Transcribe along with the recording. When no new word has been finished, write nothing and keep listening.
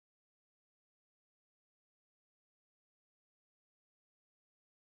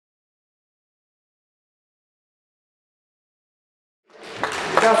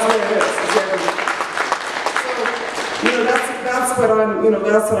That's what it is. So,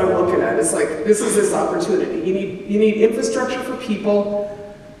 that's what I'm looking at. It's like, this is this opportunity. You need infrastructure for people,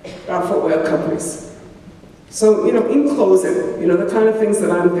 not for oil companies. So, in closing, the kind of things that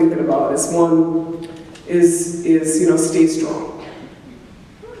I'm thinking about is one is stay strong.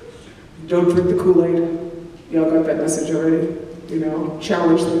 Don't drink the Kool-Aid. Y'all got that message already.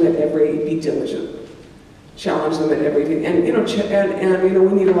 Challenge them at be diligent. Challenge them at everything. And,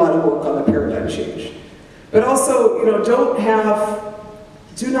 we need a lot of work on the paradigm change. But also,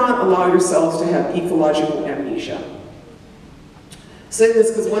 do not allow yourselves to have ecological amnesia. I say this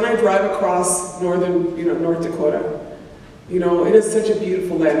because when I drive across North Dakota, it is such a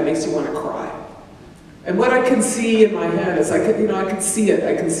beautiful land, it makes you want to cry. And what I can see in my head is, I can see it.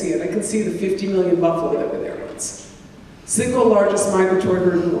 I can see the 50 million buffalo that were there once. Single largest migratory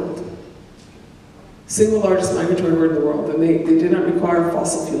herd in the world. Single largest migratory herd in the world, and they did not require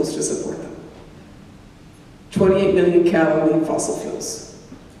fossil fuels to support them. 28 million cattle need fossil fuels.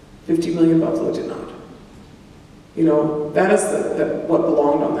 50 million buffalo did not. That is what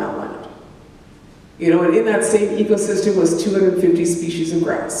belonged on that land. And in that same ecosystem was 250 species of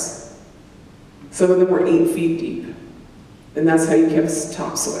grass. Some of them were 8 feet deep. And that's how you kept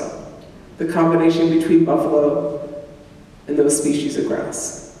topsoil. The combination between buffalo and those species of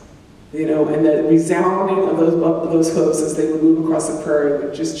grass. And the resounding of those hooves as they would move across the prairie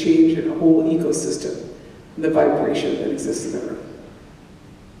would just change a whole ecosystem, the vibration that exists in the earth.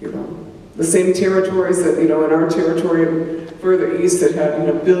 The same territories that, in our territory and further east that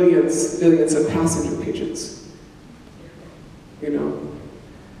had, billions of passenger pigeons.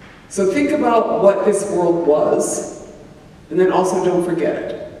 So think about what this world was, and then also don't forget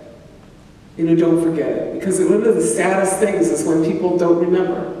it. Don't forget it. Because one of the saddest things is when people don't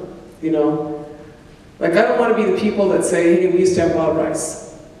remember. Like, I don't want to be the people that say, hey, we used to have wild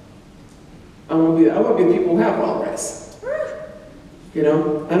rice. I want to be the people who have wild rice. I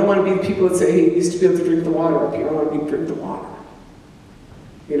don't want to be the people that say, hey, we used to be able to drink the water up here. I want to drink the water.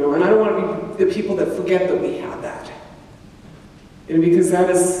 And I don't want to be the people that forget that we had that. Because that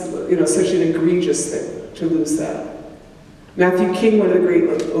is, such an egregious thing to lose that. Matthew King, one of the great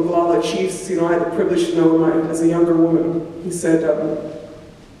Oglala chiefs, I had the privilege to know him as a younger woman. He said, I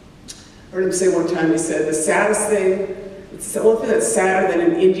heard him say one time, he said, the saddest thing, it's the only thing that's sadder than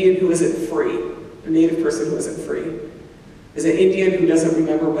an Indian who isn't free, a native person who isn't free, is an Indian who doesn't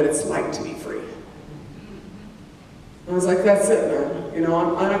remember what it's like to be free. I was like, that's it, man.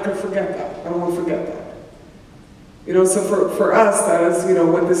 I'm not going to forget that. I don't want to forget that. So for us, that is,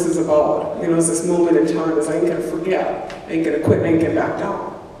 what this is about. Is this moment in time is I ain't gonna forget, I ain't gonna quit, I ain't gonna back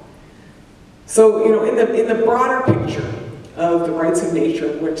down. So, in the broader picture of the rights of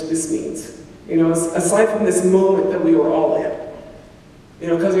nature and what this means, aside from this moment that we were all in,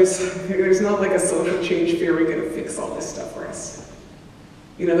 because there's not like a social change theory gonna fix all this stuff for us.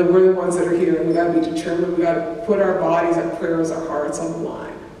 We're the ones that are here, and we gotta be determined, we gotta put our bodies, our prayers, our hearts on the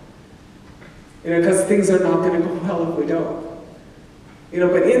line. Because things are not going to go well if we don't.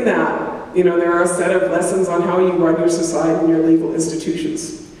 But in that, there are a set of lessons on how you run your society and your legal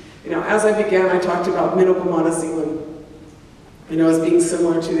institutions. As I began, I talked about Minopamata Zealand, as being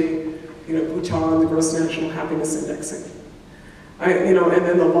similar to the, Bhutan, the gross national happiness indexing. And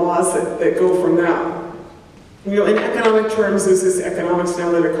then the laws that go from that. In economic terms, there's this economics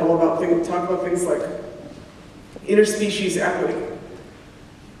now that are talk about things like interspecies equity.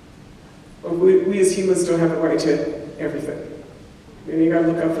 We as humans don't have a right to everything. You gotta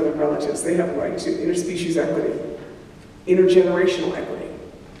look out for the relatives. They have a right to interspecies equity, intergenerational equity,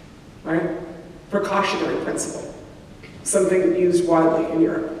 right? Precautionary principle, something used widely in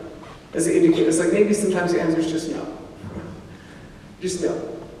Europe as an indicator. It's like maybe sometimes the answer is just no. Just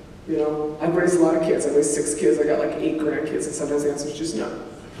no. I've raised a lot of kids. I raised 6 kids. I got like 8 grandkids, and sometimes the answer is just no.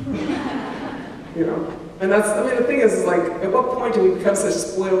 And that's, the thing is like, at what point do we become such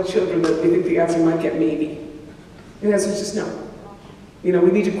spoiled children that we think the answer might get maybe? The answer is just no. We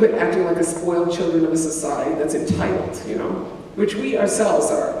need to quit acting like a spoiled children of a society that's entitled, which we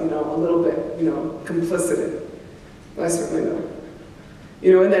ourselves are, a little bit, complicit in. But I certainly know.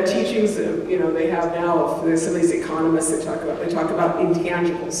 In that teachings, they have now of some of these economists they talk about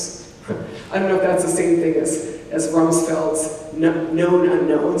intangibles. I don't know if that's the same thing as Rumsfeld's known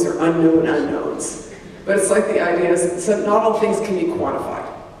unknowns or unknown unknowns. But it's like the idea is, so not all things can be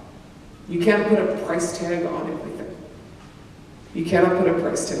quantified. You can't put a price tag on everything. You cannot put a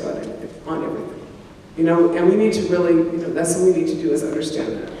price tag on everything. And we need to really, that's what we need to do is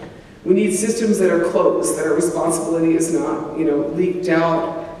understand that. We need systems that are closed, that our responsibility is not, leaked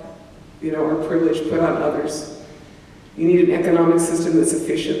out, or privilege put on others. You need an economic system that's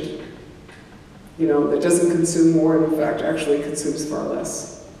efficient, you know, that doesn't consume more and in fact actually consumes far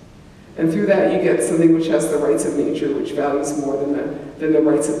less. And through that you get something which has the rights of nature, which values more than the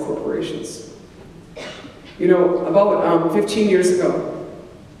rights of corporations. You know, about 15 years ago,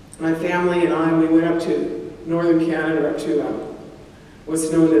 my family and I, we went up to northern Canada, up to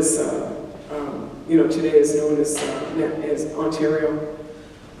what's known as, you know, today is known as Ontario.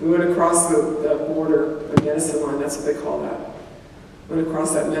 We went across the border, the medicine line, that's what they call that. Went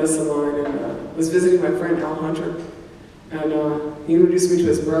across that medicine line and was visiting my friend Al Hunter. And he introduced me to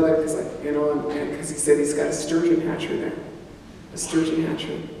his brother, because you know, because he said he's got a sturgeon hatchery there. A sturgeon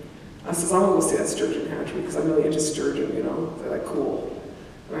hatchery. I said, I'm going to go see that sturgeon hatchery, because I'm really into sturgeon, you know. They're like, cool.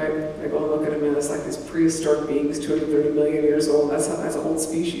 Right? I go and look at them, and it's like these prehistoric beings, 230 million years old. That's an old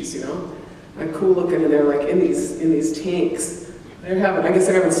species, you know. And cool looking, and they're like in these tanks. They're having, I guess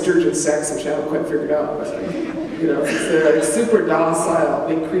they're having sturgeon sex, which I haven't quite figured out, but like, you know, they're like super docile,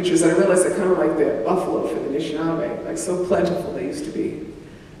 big creatures. And I realized they're kind of like the buffalo for the Anishinaabe, like so plentiful they used to be.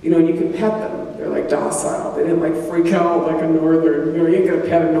 You know, and you can pet them. They're like docile. They didn't like freak out like a northern. You know, you ain't gonna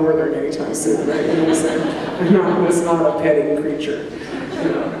pet a northern anytime soon, right? You know what I'm saying? It's not a petting creature. You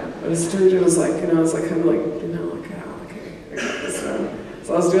know, but a sturgeon was like, you know, it's like kind of like, you know, like, oh, okay, I got this.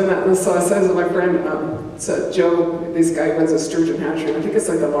 So I was doing that, and so I said to my friend, so Joe, this guy runs a sturgeon hatchery. I think it's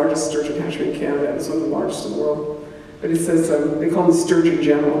like the largest sturgeon hatchery in Canada. It's one of the largest in the world. But he says, they call him Sturgeon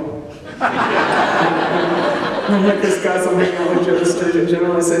General. I'm like, this guy's I'm hanging out with Joe, the Sturgeon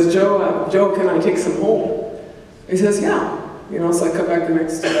General. He says, Joe, can I take some home? He says, yeah. You know, so I come back the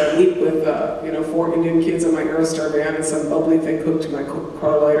next week with, you know, 4 Indian kids in my Aerostar van and some bubbly thing hooked to my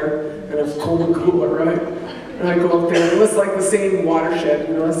car lighter and a cold cooler, right? And I go up there, and it was like the same watershed,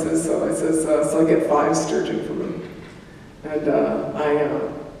 you know. So I get 5 sturgeon from him, and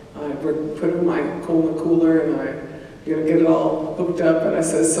I put it in my cold cooler, and I, you know, get it all hooked up. And I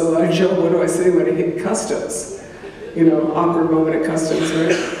says, so Joe, what do I say when I hit customs? You know, awkward moment at customs,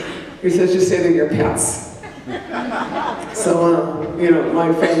 right? He says, just say they're your pets. So, you know,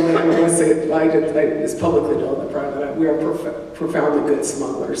 my family, I'm going to say it's publicly known, the private, we are profoundly good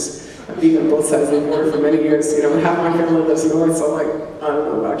smugglers. I've been on both sides of the border for many years. You know, half my family lives north, so I'm like, I don't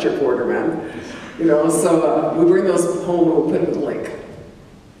know about your border, man. You know, so we bring those home and we put them in the lake.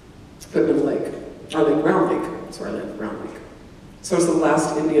 Put them in the lake. Round Lake. That's where I live, Round Lake. So it's the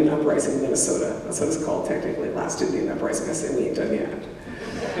last Indian uprising in Minnesota. That's what it's called technically, last Indian uprising. I say we ain't done yet.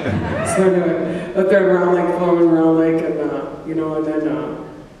 So anyway, up there in Round Lake, farming Round Lake, and you know, and then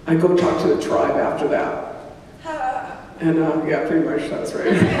I go talk to the tribe after that. And yeah, pretty much that's right.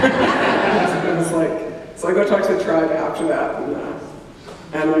 It was like, so I go talk to the tribe after that,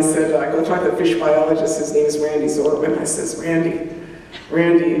 and I said, I go talk to the fish biologist. His name is Randy Zorman. I says, Randy,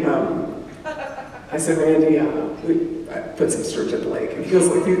 I said, Randy, I put some sturgeon in the lake, and he goes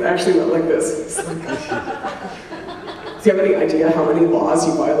like, he actually went like this. He's like, do you have any idea how many laws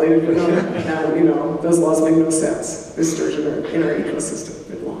you violated with them? And, you know, those laws make no sense. The sturgeon are in our ecosystem.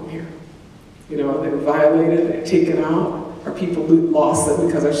 They belong here. You know, they were violated, they're taken out. Our people lost them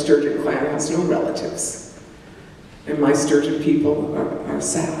because our sturgeon clan has no relatives. And my sturgeon people are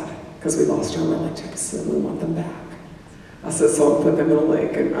sad because we lost our relatives and we want them back. I said, so I'll put them in a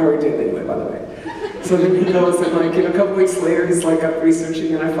lake, and I already did anyway, by the way. So then he goes, and like, you know, a couple weeks later, he's like up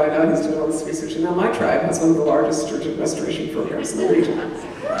researching, and I find out he's doing all this research. And now my tribe has one of the largest sturgeon restoration programs in the region. You know,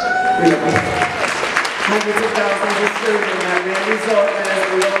 hundreds of thousands of sturgeon, and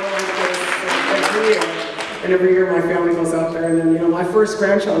every year. And every year my family goes out there, and then, you know, my first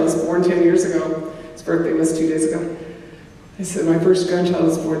grandchild was born 10 years ago. His birthday was 2 days ago. I said, my first grandchild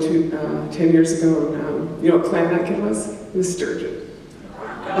was born 10 years ago, and you know what clan that kid was? It was sturgeon.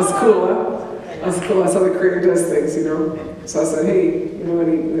 That's cool, huh? That's cool. That's how the Creator does things, you know. So I said, hey, you know,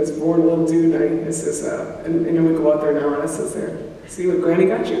 when he was born, a little dude, and I says, and then we go out there now, and I says, there, see what Granny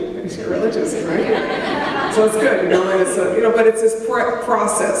got you? And she's religious, right? So it's good, you know, and it's you know, but it's this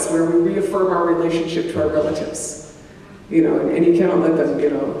process where we reaffirm our relationship to our relatives, you know, and you cannot let them, you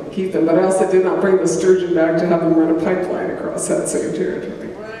know, keep them. But I also did not bring the sturgeon back to have them run a pipeline across that same territory.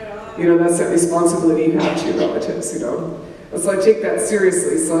 You know, that's that responsibility you have to your relatives, you know. So I take that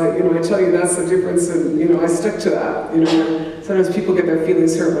seriously. So you know, I tell you that's the difference, and you know, I stuck to that. You know, sometimes people get their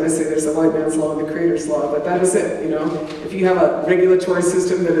feelings hurt when I say there's a white man's law and the Creator's law, but that is it. You know, if you have a regulatory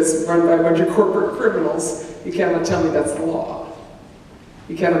system that is run by a bunch of corporate criminals, you cannot tell me that's the law.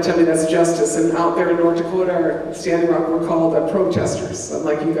 You cannot tell me that's justice. And out there in North Dakota or Standing Rock, we're called protesters. I'm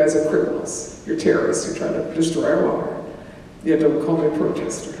like, you guys are criminals. You're terrorists. You're trying to destroy our water. Yeah, don't call me a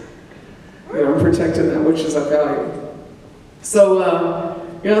protester. You know, I'm protecting that which is our value. So,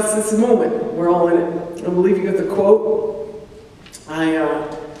 You know, it's a moment. We're all in it. I'm leaving you with a quote.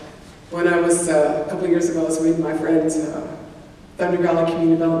 When I was, a couple of years ago, I was reading my friend's Thunder Valley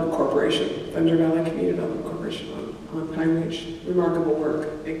Community Development Corporation. Thunder Valley Community Development Corporation on Pine Ridge. Remarkable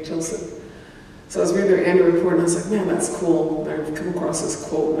work, Nick Tilson. So I was reading their annual report and I was like, man, that's cool. And I've come across this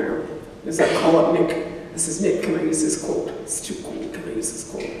quote there. As I call up Nick, I says, Nick, can I use this quote? It's too cool, can I use this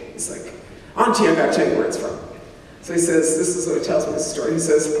quote? He's like, Auntie, I gotta tell you where it's from. So he says, this is what it tells me, this story. He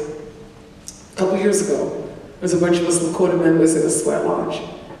says, a couple years ago, there's a bunch of us Lakota men was in a sweat lodge.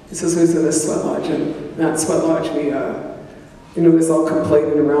 He says, we was in a sweat lodge, and in that sweat lodge, we was all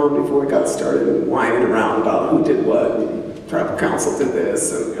complaining around before we got started and whining around about who did what, and tribal council did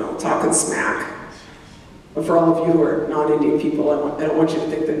this, and talking smack. But for all of you who are non-Indian people, I don't want you to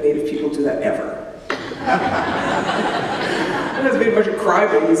think that Native people do that ever. There's been a bunch of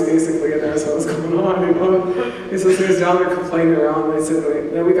crybabies basically in there, so what's going on, He says he was down there complaining around, and I said,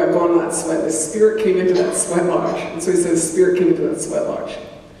 wait, then we got going on that sweat, the spirit came into that sweat lodge. And so he said, the spirit came into that sweat lodge.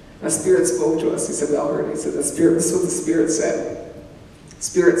 The spirit spoke to us. He said, Albert, he said, this is what the spirit said. The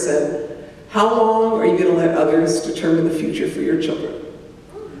spirit said, how long are you going to let others determine the future for your children?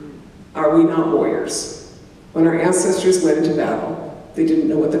 Are we not warriors? When our ancestors went into battle, they didn't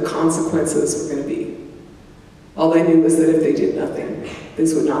know what the consequences were going to be. All they knew was that if they did nothing,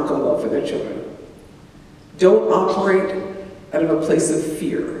 things would not go well for their children. Don't operate out of a place of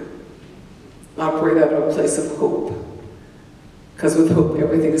fear. Operate out of a place of hope. Because with hope,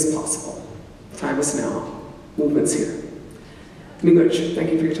 everything is possible. Time is now. Movement's here. Miigwech,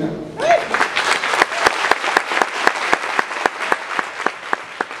 thank you for your time.